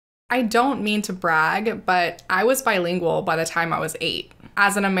I don't mean to brag, but I was bilingual by the time I was 8.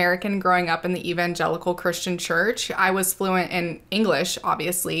 As an American growing up in the evangelical Christian church, I was fluent in English,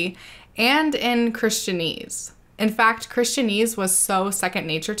 obviously, and in Christianese. In fact, Christianese was so second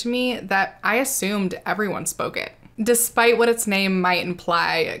nature to me that I assumed everyone spoke it. Despite what its name might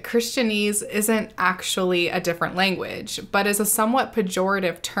imply, Christianese isn't actually a different language, but is a somewhat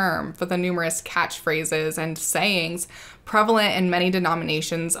pejorative term for the numerous catchphrases and sayings prevalent in many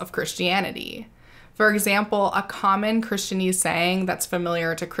denominations of Christianity. For example, a common Christianese saying that's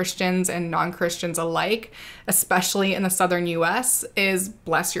familiar to Christians and non-Christians alike, especially in the southern US, is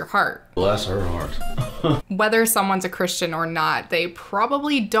 "bless your heart." Bless her heart. Whether someone's a Christian or not, they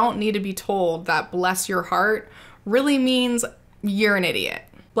probably don't need to be told that "bless your heart" really means you're an idiot.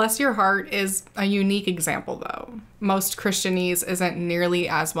 Bless your heart is a unique example, though. Most Christianese isn't nearly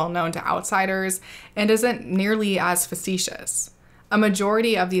as well known to outsiders and isn't nearly as facetious. A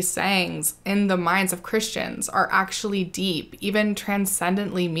majority of these sayings in the minds of Christians are actually deep, even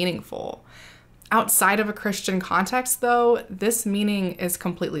transcendently meaningful. Outside of a Christian context, though, this meaning is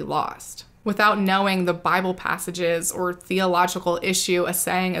completely lost. Without knowing the Bible passages or theological issue a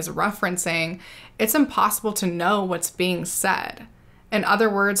saying is referencing, it's impossible to know what's being said. In other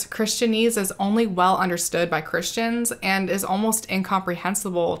words, Christianese is only well understood by Christians and is almost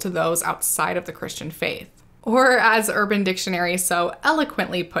incomprehensible to those outside of the Christian faith. Or, as Urban Dictionary so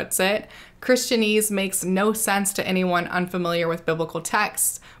eloquently puts it, Christianese makes no sense to anyone unfamiliar with biblical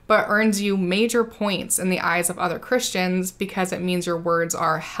texts, but earns you major points in the eyes of other Christians because it means your words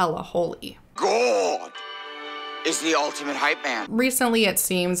are hella holy. God is the ultimate hype man. Recently, it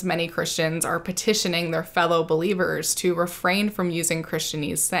seems many Christians are petitioning their fellow believers to refrain from using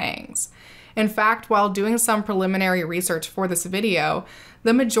Christianese sayings. In fact, while doing some preliminary research for this video,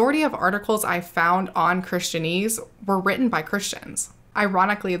 the majority of articles I found on Christianese were written by Christians.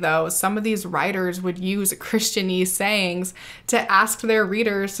 Ironically, though, some of these writers would use Christianese sayings to ask their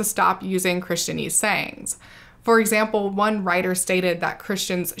readers to stop using Christianese sayings. For example, one writer stated that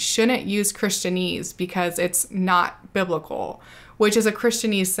Christians shouldn't use Christianese because it's not biblical, which is a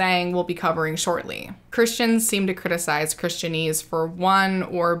Christianese saying we'll be covering shortly. Christians seem to criticize Christianese for one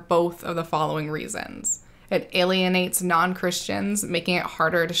or both of the following reasons. It alienates non-Christians, making it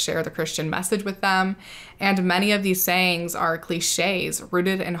harder to share the Christian message with them, and many of these sayings are cliches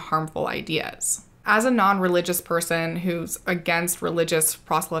rooted in harmful ideas. As a non-religious person who's against religious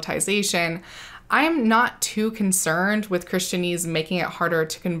proselytization, I am not too concerned with Christianese making it harder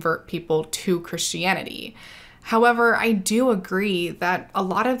to convert people to Christianity. However, I do agree that a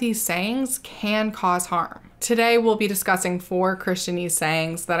lot of these sayings can cause harm. Today, we'll be discussing 4 Christianese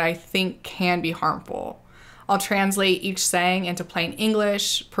sayings that I think can be harmful. I'll translate each saying into plain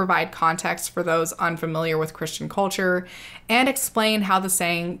English, provide context for those unfamiliar with Christian culture, and explain how the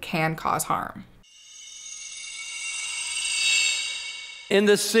saying can cause harm. In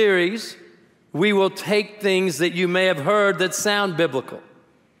this series, we will take things that you may have heard that sound biblical,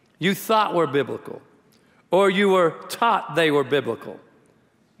 you thought were biblical, or you were taught they were biblical,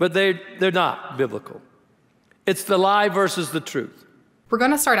 but they're not biblical. It's the lie versus the truth. We're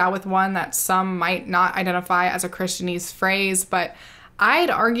going to start out with one that some might not identify as a Christianese phrase, but I'd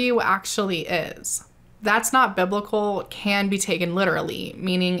argue actually is. That's not biblical can be taken literally,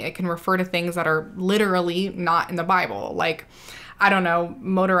 meaning it can refer to things that are literally not in the Bible, like, I don't know,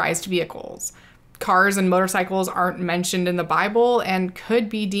 motorized vehicles. Cars and motorcycles aren't mentioned in the Bible and could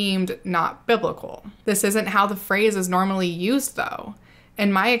be deemed not biblical. This isn't how the phrase is normally used, though.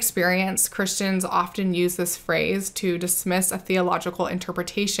 In my experience, Christians often use this phrase to dismiss a theological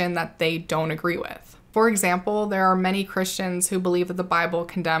interpretation that they don't agree with. For example, there are many Christians who believe that the Bible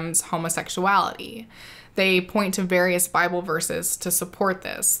condemns homosexuality. They point to various Bible verses to support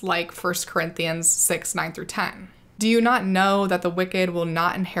this, like 1 Corinthians 6, 9 through 10. Do you not know that the wicked will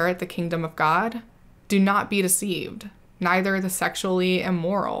not inherit the kingdom of God? Do not be deceived. Neither the sexually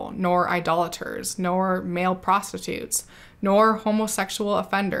immoral, nor idolaters, nor male prostitutes, nor homosexual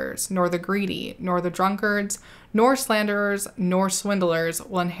offenders, nor the greedy, nor the drunkards, nor slanderers, nor swindlers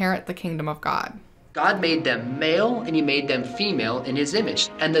will inherit the kingdom of God. God made them male and he made them female in his image,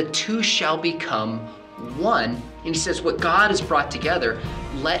 and the two shall become one. And he says, what God has brought together,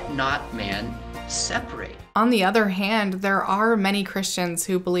 let not man separate. On the other hand, there are many Christians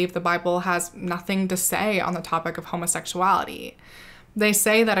who believe the Bible has nothing to say on the topic of homosexuality. They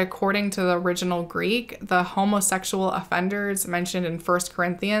say that according to the original Greek, the homosexual offenders mentioned in 1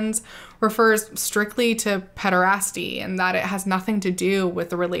 Corinthians refers strictly to pederasty and that it has nothing to do with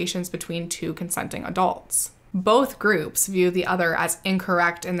the relations between two consenting adults. Both groups view the other as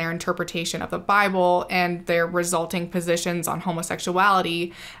incorrect in their interpretation of the Bible and their resulting positions on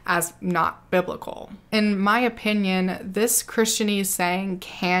homosexuality as not biblical. In my opinion, this Christianese saying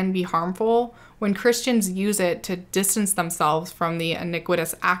can be harmful when Christians use it to distance themselves from the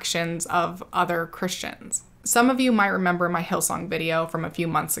iniquitous actions of other Christians. Some of you might remember my Hillsong video from a few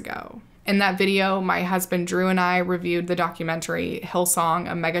months ago. In that video, my husband Drew and I reviewed the documentary Hillsong,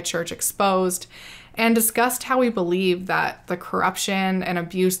 a Megachurch Exposed, and discussed how we believe that the corruption and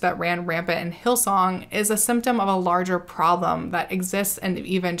abuse that ran rampant in Hillsong is a symptom of a larger problem that exists in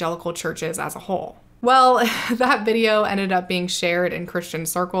evangelical churches as a whole. Well, that video ended up being shared in Christian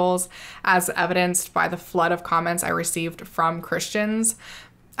circles, as evidenced by the flood of comments I received from Christians.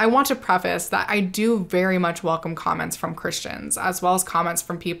 I want to preface that I do very much welcome comments from Christians, as well as comments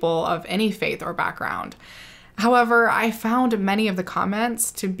from people of any faith or background. However, I found many of the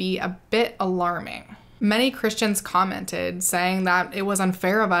comments to be a bit alarming. Many Christians commented saying that it was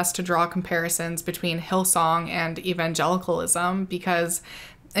unfair of us to draw comparisons between Hillsong and evangelicalism because,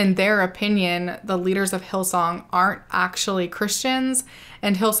 in their opinion, the leaders of Hillsong aren't actually Christians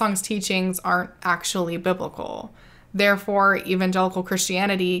and Hillsong's teachings aren't actually biblical. Therefore, evangelical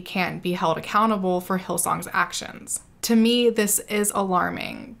Christianity can't be held accountable for Hillsong's actions. To me, this is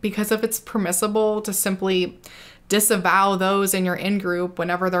alarming because if it's permissible to simply disavow those in your in-group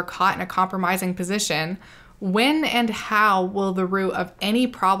whenever they're caught in a compromising position, when and how will the root of any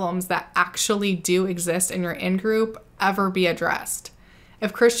problems that actually do exist in your in-group ever be addressed?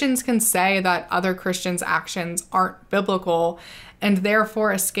 If Christians can say that other Christians' actions aren't biblical and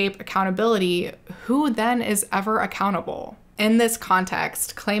therefore escape accountability, who then is ever accountable? In this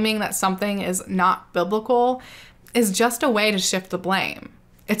context, claiming that something is not biblical is just a way to shift the blame.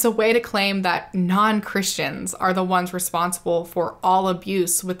 It's a way to claim that non-Christians are the ones responsible for all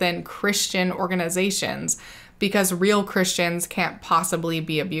abuse within Christian organizations because real Christians can't possibly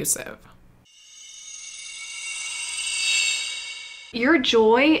be abusive. Your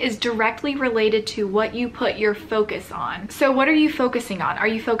joy is directly related to what you put your focus on. So what are you focusing on? Are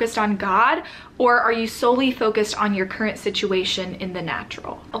you focused on God, or are you solely focused on your current situation in the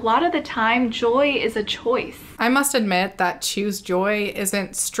natural? A lot of the time, joy is a choice. I must admit that choose joy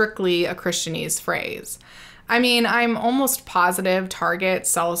isn't strictly a Christianese phrase. I mean, I'm almost positive Target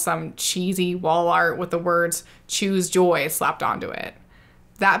sells some cheesy wall art with the words choose joy slapped onto it.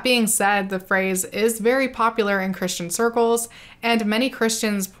 That being said, the phrase is very popular in Christian circles, and many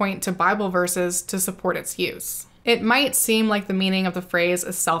Christians point to Bible verses to support its use. It might seem like the meaning of the phrase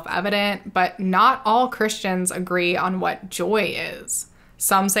is self-evident, but not all Christians agree on what joy is.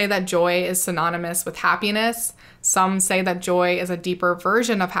 Some say that joy is synonymous with happiness, some say that joy is a deeper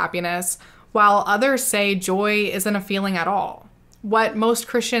version of happiness, while others say joy isn't a feeling at all. What most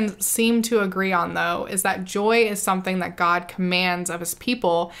Christians seem to agree on, though, is that joy is something that God commands of his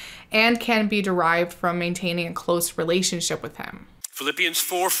people and can be derived from maintaining a close relationship with him. Philippians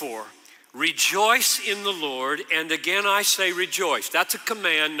 4:4, rejoice in the Lord, and again I say rejoice. That's a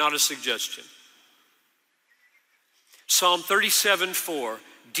command, not a suggestion. Psalm 37:4,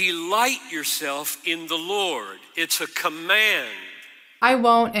 delight yourself in the Lord. It's a command. I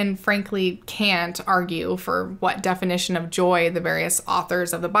won't and frankly can't argue for what definition of joy the various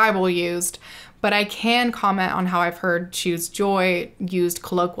authors of the Bible used, but I can comment on how I've heard choose joy used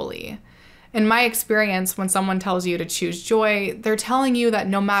colloquially. In my experience, when someone tells you to choose joy, they're telling you that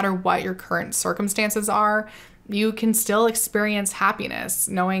no matter what your current circumstances are, you can still experience happiness,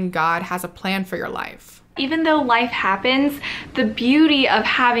 knowing God has a plan for your life. Even though life happens, the beauty of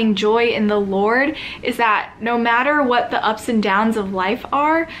having joy in the Lord is that no matter what the ups and downs of life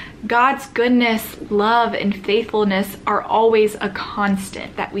are, God's goodness, love, and faithfulness are always a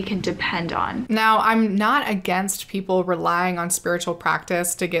constant that we can depend on. Now, I'm not against people relying on spiritual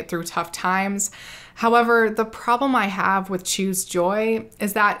practice to get through tough times. However, the problem I have with choose joy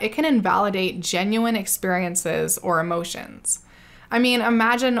is that it can invalidate genuine experiences or emotions. I mean,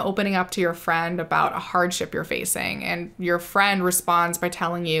 imagine opening up to your friend about a hardship you're facing, and your friend responds by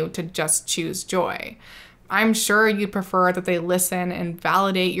telling you to just choose joy. I'm sure you'd prefer that they listen and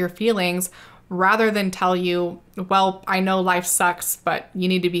validate your feelings rather than tell you, well, I know life sucks, but you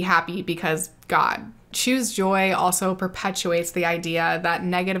need to be happy because God. Choose joy also perpetuates the idea that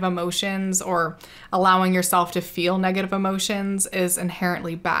negative emotions or allowing yourself to feel negative emotions is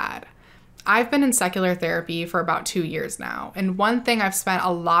inherently bad. I've been in secular therapy for about 2 years now, and one thing I've spent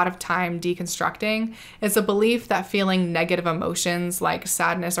a lot of time deconstructing is the belief that feeling negative emotions like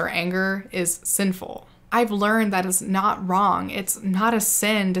sadness or anger is sinful. I've learned that it's not wrong. It's not a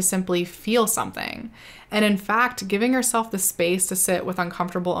sin to simply feel something. And in fact, giving yourself the space to sit with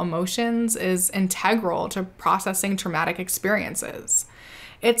uncomfortable emotions is integral to processing traumatic experiences.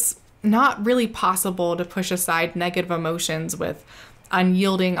 It's not really possible to push aside negative emotions with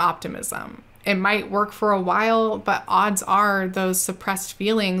unyielding optimism. It might work for a while, but odds are those suppressed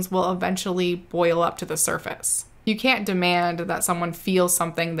feelings will eventually boil up to the surface. You can't demand that someone feels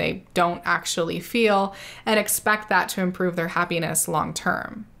something they don't actually feel and expect that to improve their happiness long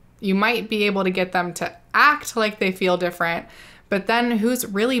term. You might be able to get them to act like they feel different, but then who's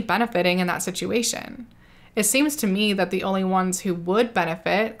really benefiting in that situation? It seems to me that the only ones who would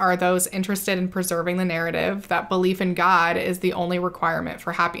benefit are those interested in preserving the narrative that belief in God is the only requirement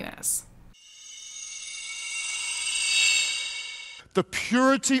for happiness. The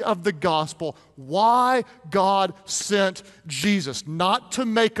purity of the gospel, why God sent Jesus, not to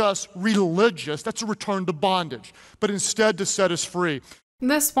make us religious, that's a return to bondage, but instead to set us free.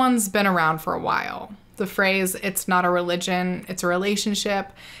 This one's been around for a while. The phrase, "it's not a religion, it's a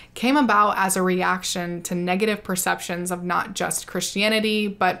relationship," came about as a reaction to negative perceptions of not just Christianity,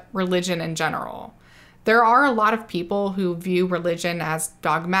 but religion in general. There are a lot of people who view religion as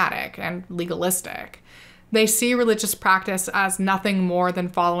dogmatic and legalistic. They see religious practice as nothing more than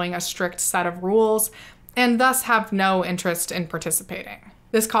following a strict set of rules, and thus have no interest in participating.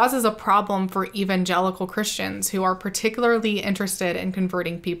 This causes a problem for evangelical Christians who are particularly interested in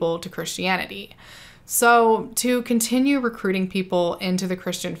converting people to Christianity. So, to continue recruiting people into the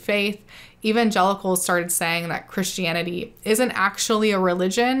Christian faith, evangelicals started saying that Christianity isn't actually a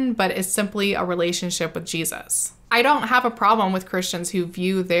religion, but is simply a relationship with Jesus. I don't have a problem with Christians who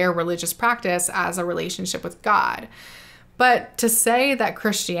view their religious practice as a relationship with God. But to say that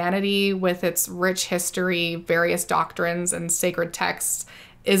Christianity, with its rich history, various doctrines, and sacred texts,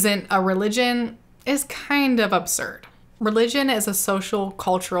 isn't a religion is kind of absurd. Religion is a social,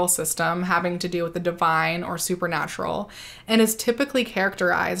 cultural system having to do with the divine or supernatural, and is typically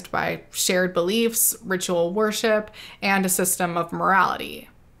characterized by shared beliefs, ritual worship, and a system of morality.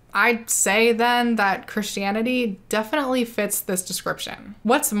 I'd say then that Christianity definitely fits this description.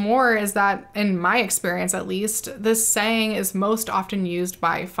 What's more is that, in my experience at least, this saying is most often used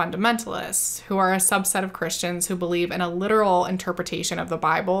by fundamentalists, who are a subset of Christians who believe in a literal interpretation of the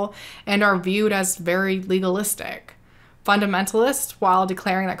Bible and are viewed as very legalistic. Fundamentalists, while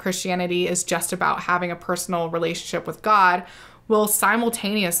declaring that Christianity is just about having a personal relationship with God, will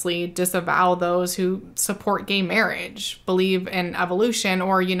simultaneously disavow those who support gay marriage, believe in evolution,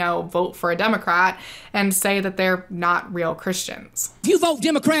 or, vote for a Democrat, and say that they're not real Christians. If you vote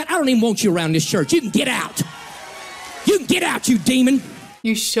Democrat, I don't even want you around this church. You can get out. You can get out, you demon.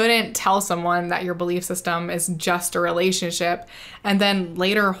 You shouldn't tell someone that your belief system is just a relationship and then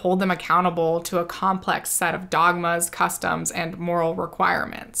later hold them accountable to a complex set of dogmas, customs, and moral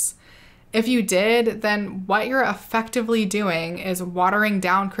requirements. If you did, then what you're effectively doing is watering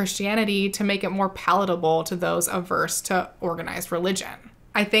down Christianity to make it more palatable to those averse to organized religion.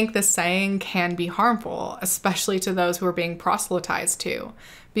 I think this saying can be harmful, especially to those who are being proselytized to,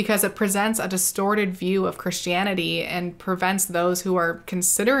 because it presents a distorted view of Christianity and prevents those who are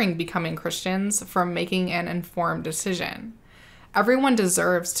considering becoming Christians from making an informed decision. Everyone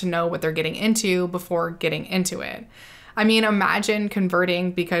deserves to know what they're getting into before getting into it. I mean, imagine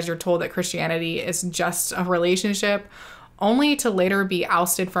converting because you're told that Christianity is just a relationship, only to later be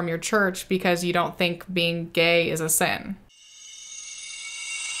ousted from your church because you don't think being gay is a sin.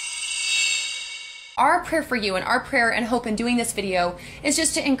 Our prayer for you and our prayer and hope in doing this video is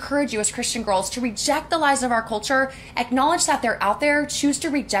just to encourage you as Christian girls to reject the lies of our culture, acknowledge that they're out there, choose to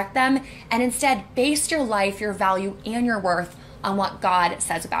reject them, and instead base your life, your value, and your worth on what God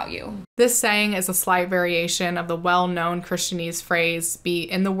says about you. This saying is a slight variation of the well-known Christianese phrase, "be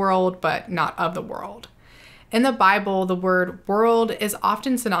in the world, but not of the world." In the Bible, the word world is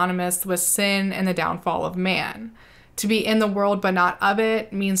often synonymous with sin and the downfall of man. To be in the world but not of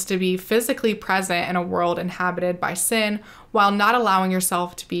it means to be physically present in a world inhabited by sin while not allowing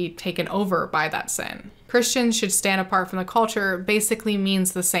yourself to be taken over by that sin. Christians should stand apart from the culture basically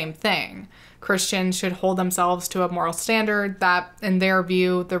means the same thing. Christians should hold themselves to a moral standard that, in their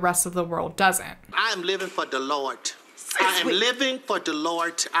view, the rest of the world doesn't. I am living for the Lord. I am living for the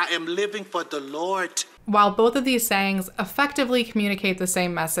Lord. I am living for the Lord. While both of these sayings effectively communicate the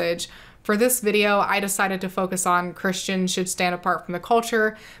same message, for this video, I decided to focus on Christians should stand apart from the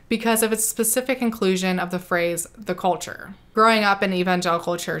culture because of its specific inclusion of the phrase, the culture. Growing up in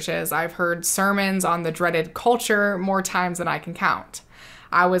evangelical churches, I've heard sermons on the dreaded culture more times than I can count.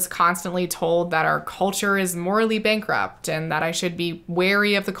 I was constantly told that our culture is morally bankrupt and that I should be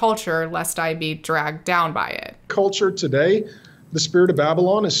wary of the culture lest I be dragged down by it. Culture today, the spirit of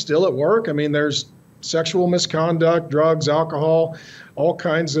Babylon is still at work. I mean, there's sexual misconduct, drugs, alcohol, all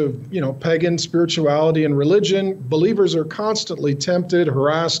kinds of, pagan spirituality and religion. Believers are constantly tempted,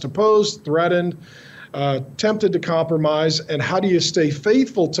 harassed, opposed, threatened, tempted to compromise. And how do you stay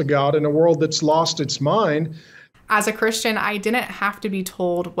faithful to God in a world that's lost its mind? As a Christian, I didn't have to be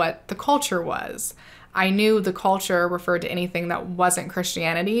told what the culture was. I knew the culture referred to anything that wasn't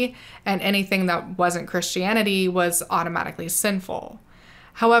Christianity, and anything that wasn't Christianity was automatically sinful.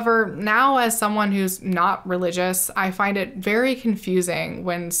 However, now as someone who's not religious, I find it very confusing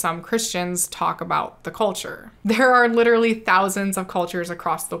when some Christians talk about the culture. There are literally thousands of cultures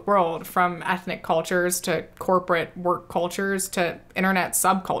across the world, from ethnic cultures to corporate work cultures to internet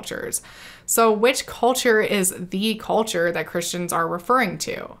subcultures. So which culture is the culture that Christians are referring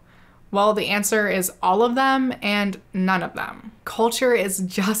to? Well, the answer is all of them and none of them. Culture is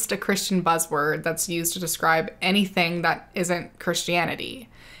just a Christian buzzword that's used to describe anything that isn't Christianity.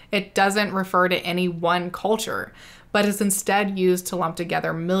 It doesn't refer to any one culture, but is instead used to lump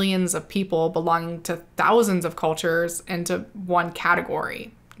together millions of people belonging to thousands of cultures into one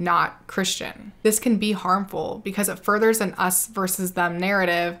category, not Christian. This can be harmful because it furthers an us versus them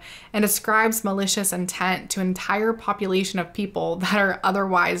narrative and ascribes malicious intent to an entire population of people that are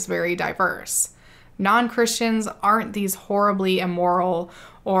otherwise very diverse. Non-Christians aren't these horribly immoral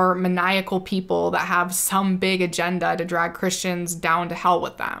or maniacal people that have some big agenda to drag Christians down to hell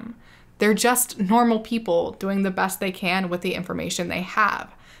with them. They're just normal people doing the best they can with the information they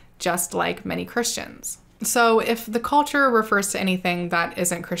have, just like many Christians. So if the culture refers to anything that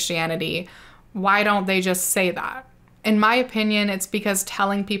isn't Christianity, why don't they just say that? In my opinion, it's because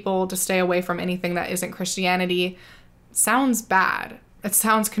telling people to stay away from anything that isn't Christianity sounds bad. It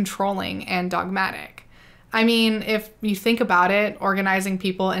sounds controlling and dogmatic. I mean, if you think about it, organizing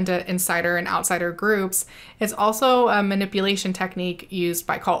people into insider and outsider groups is also a manipulation technique used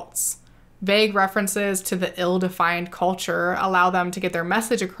by cults. Vague references to the ill-defined culture allow them to get their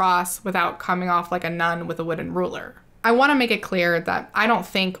message across without coming off like a nun with a wooden ruler. I want to make it clear that I don't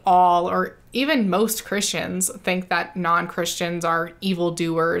think all or even most Christians think that non-Christians are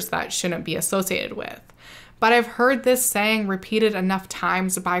evildoers that shouldn't be associated with. But I've heard this saying repeated enough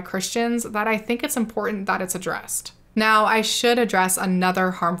times by Christians that I think it's important that it's addressed. Now, I should address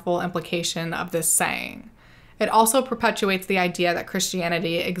another harmful implication of this saying. It also perpetuates the idea that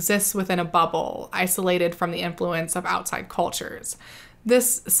Christianity exists within a bubble, isolated from the influence of outside cultures.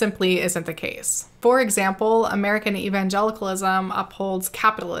 This simply isn't the case. For example, American evangelicalism upholds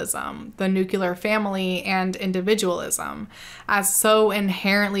capitalism, the nuclear family, and individualism as so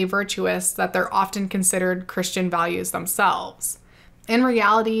inherently virtuous that they're often considered Christian values themselves. In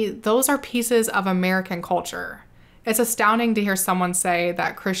reality, those are pieces of American culture. It's astounding to hear someone say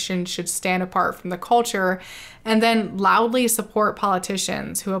that Christians should stand apart from the culture and then loudly support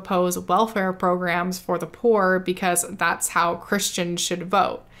politicians who oppose welfare programs for the poor because that's how Christians should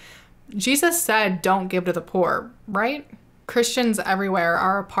vote. Jesus said, "Don't give to the poor," right? Christians everywhere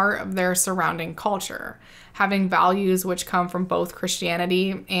are a part of their surrounding culture, having values which come from both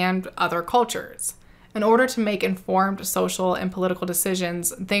Christianity and other cultures. In order to make informed social and political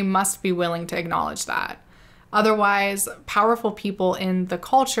decisions, they must be willing to acknowledge that. Otherwise, powerful people in the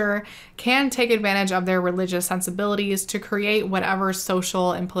culture can take advantage of their religious sensibilities to create whatever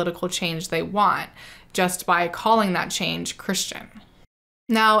social and political change they want, just by calling that change Christian.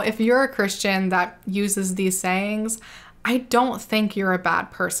 Now, if you're a Christian that uses these sayings, I don't think you're a bad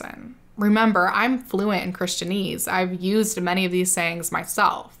person. Remember, I'm fluent in Christianese. I've used many of these sayings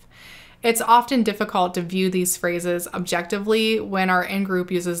myself. It's often difficult to view these phrases objectively when our in-group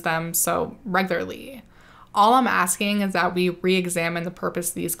uses them so regularly. All I'm asking is that we re-examine the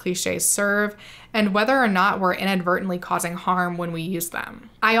purpose these cliches serve and whether or not we're inadvertently causing harm when we use them.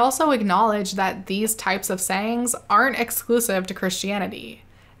 I also acknowledge that these types of sayings aren't exclusive to Christianity.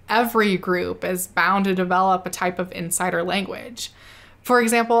 Every group is bound to develop a type of insider language. For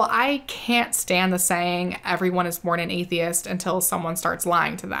example, I can't stand the saying, "everyone is born an atheist," until someone starts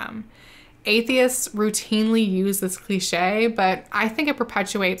lying to them. Atheists routinely use this cliche, but I think it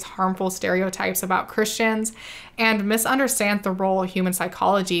perpetuates harmful stereotypes about Christians and misunderstands the role human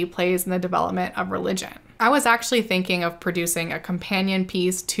psychology plays in the development of religion. I was actually thinking of producing a companion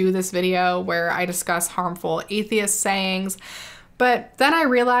piece to this video where I discuss harmful atheist sayings, but then I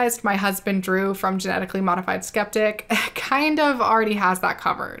realized my husband Drew from Genetically Modified Skeptic kind of already has that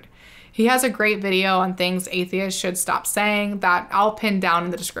covered. He has a great video on things atheists should stop saying that I'll pin down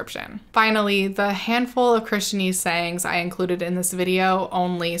in the description. Finally, the handful of Christianese sayings I included in this video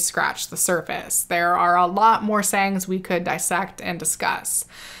only scratch the surface. There are a lot more sayings we could dissect and discuss.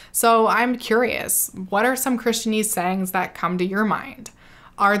 So I'm curious, what are some Christianese sayings that come to your mind?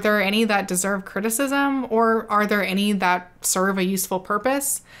 Are there any that deserve criticism, or are there any that serve a useful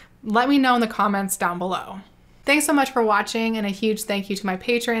purpose? Let me know in the comments down below. Thanks so much for watching, and a huge thank you to my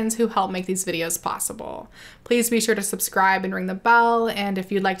patrons who help make these videos possible. Please be sure to subscribe and ring the bell, and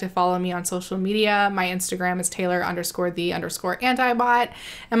if you'd like to follow me on social media, my Instagram is Taylor_the_Antibot,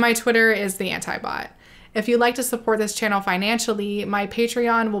 and my Twitter is the Antibot. If you'd like to support this channel financially, my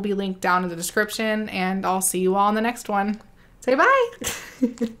Patreon will be linked down in the description, and I'll see you all in the next one. Say bye!